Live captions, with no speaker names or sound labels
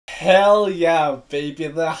Hell yeah, baby.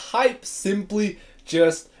 The hype simply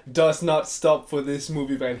just does not stop for this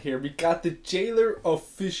movie right here. We got the JAILER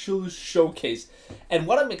official showcase. And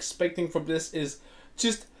what I'm expecting from this is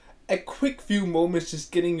just a quick few moments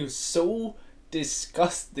just getting you so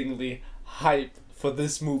disgustingly hyped for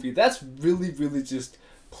this movie. That's really just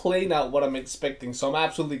playing out what I'm expecting. So I'm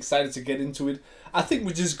absolutely excited to get into it. I think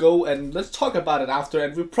we just go and let's talk about it after,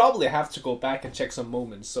 and we probably have to go back and check some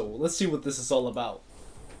moments. So let's see what this is all about.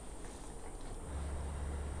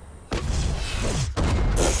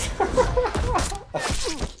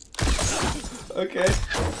 Okay.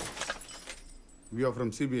 We are from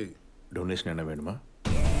CBI. Donation என்ன வேணுமா?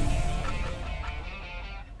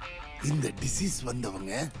 இந்த disease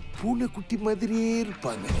வந்தவங்க பூனை குட்டி மாதிரியே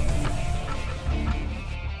இருப்பாங்க.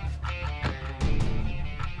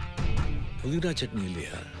 புதினா சட்னி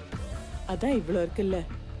இல்லையா? அதான் இவ்வளவு இருக்குல்ல,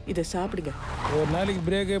 இத சாப்பிடுங்க. ஒரு நாளைக்கு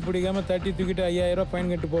பிரேக்கே பிடிக்காம தட்டி தூக்கிட்டு 5000 ரூபாய்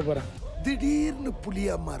ஃபைன் கட்டி போறேன். திடீர்னு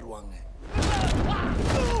புலியா மாறுவாங்க.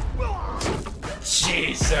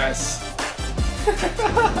 Jesus.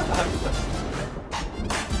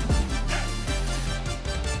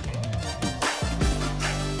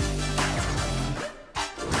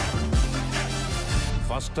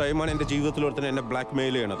 ഫസ്റ്റ് ടൈമാണ് എൻ്റെ ജീവിതത്തിൽ ഒരുത്തൻ എന്നെ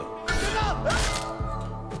ബ്ലാക്ക്മെയിൽ ചെയ്യണത്.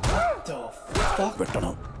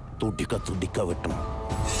 വെട്ടണം, തുടിക്ക വെട്ടണം.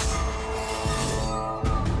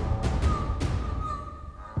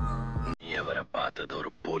 നീ അവരെ பார்த்தது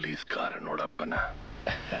ஒரு போலீஸ்காரனோட அப்பனா?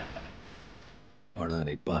 ஆனா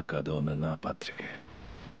நீ பார்க்காதவன்னு நான் பார்த்திருக்கேன்.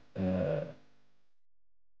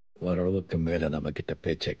 ஓரளவுக்கு மேல நம்ம கிட்ட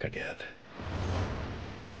பேச்சே கிடையாது.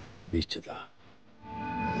 பீச்சுதான்.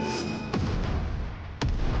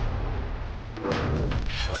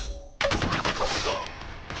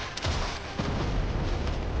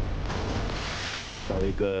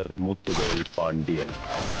 Tiger Muthuvel Pandian.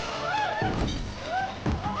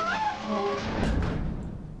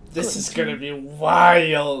 This is gonna be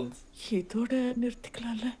wild. இதோட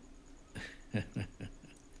நிறுத்திக்கலாம்ல.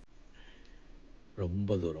 ரொம்ப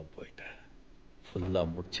தூரம் போயிட்டேன். ஃபுல்லா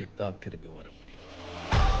முடிச்சிட்டு தான் திரும்பி வர முடியும்.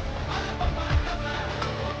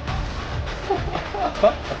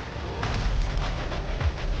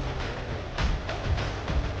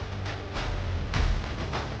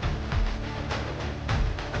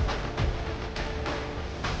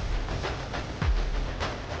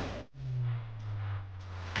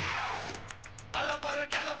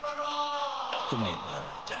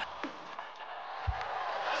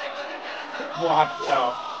 What the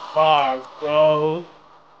fuck, bro?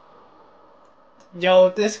 Yo,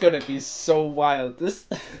 this is gonna be so wild.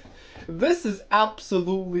 This is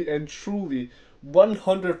absolutely and truly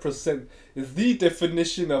 100% the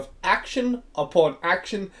definition of action upon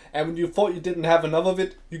action, and when you thought you didn't have enough of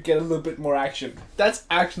it, you get a little bit more action. That's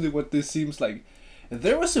actually what this seems like.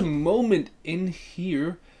 There was a moment in here.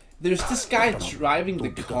 There's this guy driving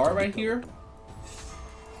the car right here.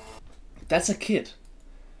 That's a kid.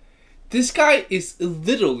 This guy is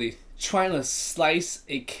literally trying to slice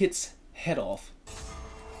a kid's head off.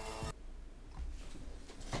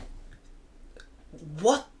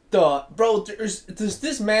 What the... Bro, does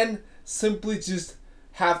this man simply just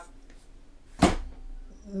have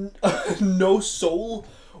no soul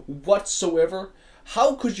whatsoever? How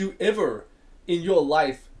could you ever in your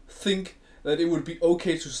life think that it would be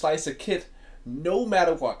okay to slice a kid no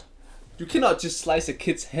matter what? You cannot just slice a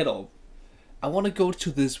kid's head off. I want to go to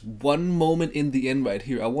this one moment in the end right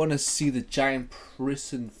here. I want to see the giant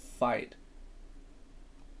prison fight.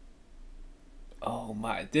 Oh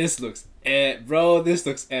my, this looks bro, this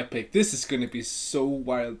looks epic. This is going to be so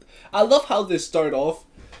wild. I love how they start off.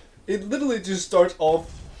 It literally just starts off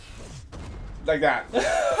like that.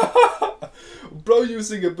 Bro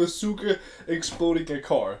using a bazooka exploding a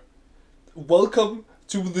car. Welcome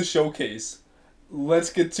to the showcase. Let's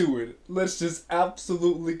get to it. Let's just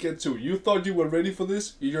absolutely get to it. You thought you were ready for this?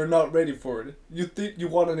 You're not ready for it. You think you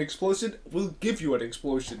want an explosion? We'll give you an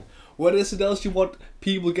explosion. What is it else you want?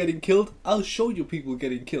 People getting killed? I'll show you people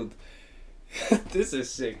getting killed. This is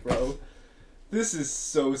sick, bro. This is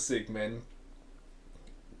so sick, man.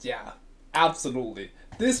 Yeah, absolutely.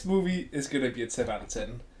 This movie is gonna be a 10 out of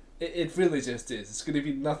 10. It really just is. It's gonna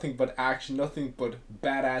be nothing but action, nothing but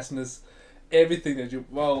badassness. Everything that you...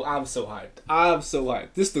 Whoa, I'm so hyped. I'm so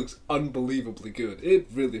hyped. This looks unbelievably good. It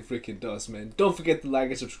really freaking does, man. Don't forget to like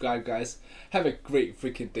and subscribe, guys. Have a great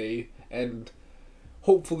freaking day. And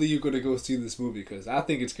hopefully you're going to go see this movie, because I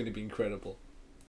think it's going to be incredible.